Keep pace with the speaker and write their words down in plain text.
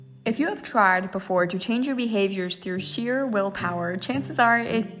If you have tried before to change your behaviors through sheer willpower, chances are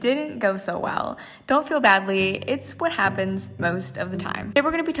it didn't go so well. Don't feel badly, it's what happens most of the time. Today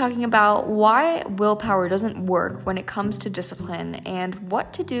we're going to be talking about why willpower doesn't work when it comes to discipline and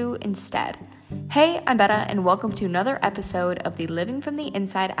what to do instead. Hey, I'm Betta, and welcome to another episode of the Living from the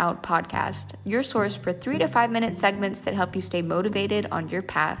Inside Out podcast, your source for 3 to 5 minute segments that help you stay motivated on your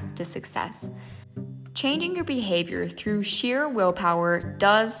path to success. Changing your behavior through sheer willpower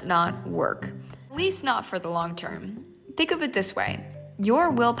does not work, at least not for the long term. Think of it this way.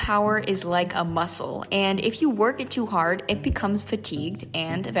 Your willpower is like a muscle, and if you work it too hard, it becomes fatigued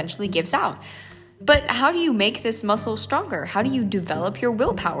and eventually gives out. But how do you make this muscle stronger? How do you develop your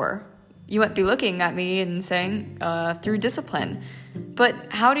willpower? You might be looking at me and saying, through discipline.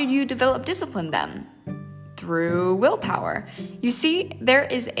 But how did you develop discipline then? Through willpower. You see, there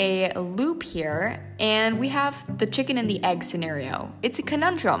is a loop here, and we have the chicken and the egg scenario. It's a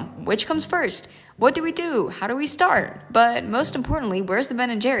conundrum. Which comes first? What do we do? How do we start? But most importantly, where's the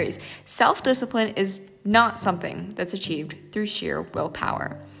Ben & Jerry's? Self-discipline is not something that's achieved through sheer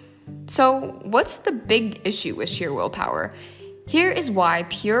willpower. So what's the big issue with sheer willpower? Here is why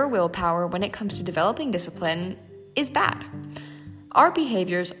pure willpower, when it comes to developing discipline, is bad. Our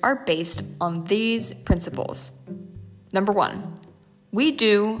behaviors are based on these principles. Number 1, we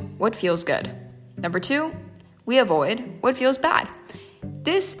do what feels good. Number 2, we avoid what feels bad.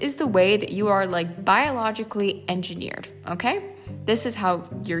 This is the way that you are biologically engineered, okay? This is how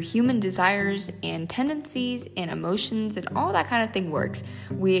your human desires and tendencies and emotions and all that kind of thing works.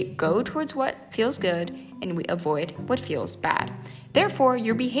 We go towards what feels good and we avoid what feels bad. Therefore,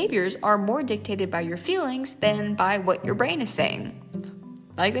 your behaviors are more dictated by your feelings than by what your brain is saying.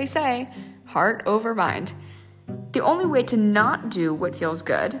 Like they say, heart over mind. The only way to not do what feels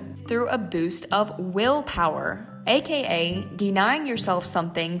good is through a boost of willpower, aka denying yourself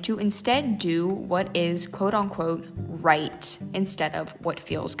something to instead do what is quote unquote right instead of what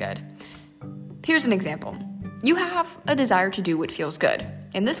feels good. Here's an example. You have a desire to do what feels good.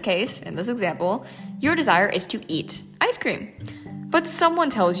 In this case, in this example, your desire is to eat ice cream. But someone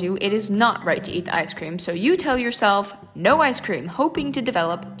tells you it is not right to eat the ice cream, so you tell yourself, no ice cream, hoping to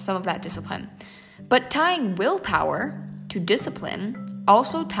develop some of that discipline. But tying willpower to discipline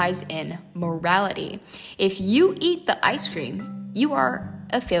also ties in morality. If you eat the ice cream, you are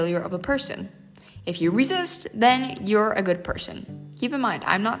a failure of a person. If you resist, then you're a good person. Keep in mind,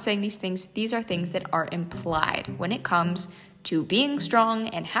 I'm not saying these things, these are things that are implied when it comes to being strong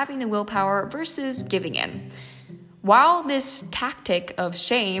and having the willpower versus giving in. While this tactic of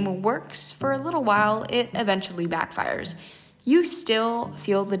shame works for a little while, it eventually backfires. You still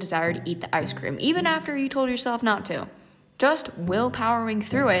feel the desire to eat the ice cream, even after you told yourself not to. Just willpowering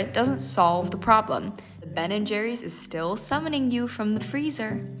through it doesn't solve the problem. The Ben & Jerry's is still summoning you from the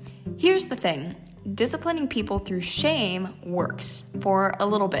freezer. Here's the thing. Disciplining people through shame works for a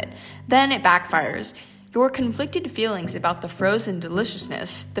little bit. Then it backfires. Your conflicted feelings about the frozen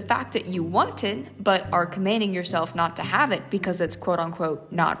deliciousness, the fact that you want it but are commanding yourself not to have it because it's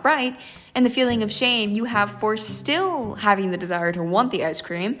quote-unquote not right, and the feeling of shame you have for still having the desire to want the ice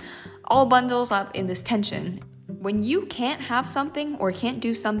cream, all bundles up in this tension. When you can't have something or can't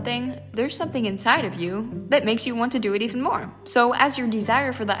do something, there's something inside of you that makes you want to do it even more. So as your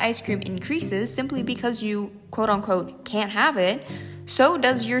desire for the ice cream increases simply because you quote-unquote can't have it, so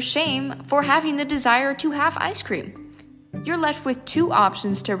does your shame for having the desire to have ice cream. You're left with 2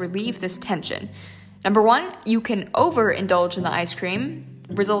 options to relieve this tension. Number 1, you can overindulge in the ice cream,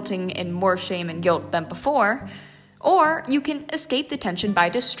 resulting in more shame and guilt than before, or you can escape the tension by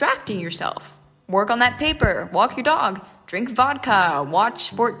distracting yourself. Work on that paper, walk your dog, drink vodka,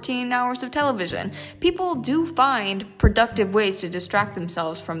 watch 14 hours of television. People do find productive ways to distract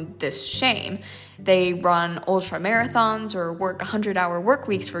themselves from this shame. They run ultra marathons or work 100-hour work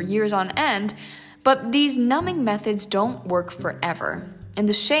weeks for years on end, but these numbing methods don't work forever, and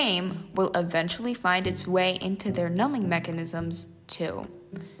the shame will eventually find its way into their numbing mechanisms too.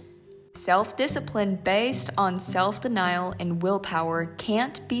 Self-discipline based on self-denial and willpower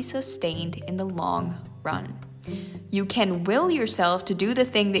can't be sustained in the long run. You can will yourself to do the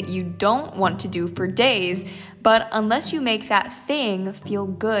thing that you don't want to do for days, but unless you make that thing feel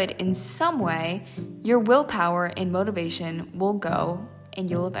good in some way, your willpower and motivation will go and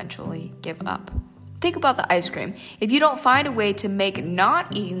you'll eventually give up. Think about the ice cream. If you don't find a way to make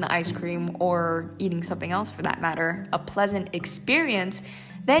not eating the ice cream, or eating something else for that matter, a pleasant experience,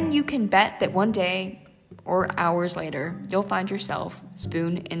 then you can bet that one day or hours later, you'll find yourself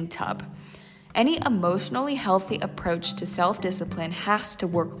spoon in tub. Any emotionally healthy approach to self-discipline has to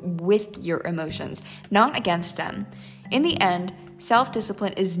work with your emotions, not against them. In the end,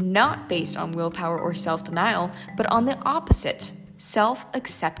 Self-discipline is not based on willpower or self-denial, but on the opposite,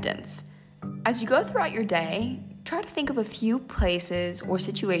 self-acceptance. As you go throughout your day, try to think of a few places or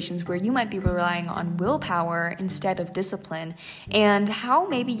situations where you might be relying on willpower instead of discipline, and how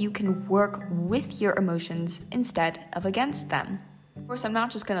maybe you can work with your emotions instead of against them. Of course, I'm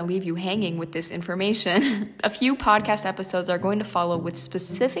not just going to leave you hanging with this information. A few podcast episodes are going to follow with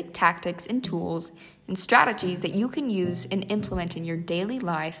specific tactics and tools and strategies that you can use and implement in your daily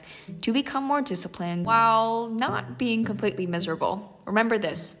life to become more disciplined while not being completely miserable. Remember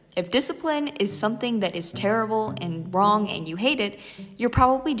this: if discipline is something that is terrible and wrong and you hate it, you're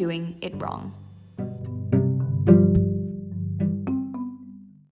probably doing it wrong.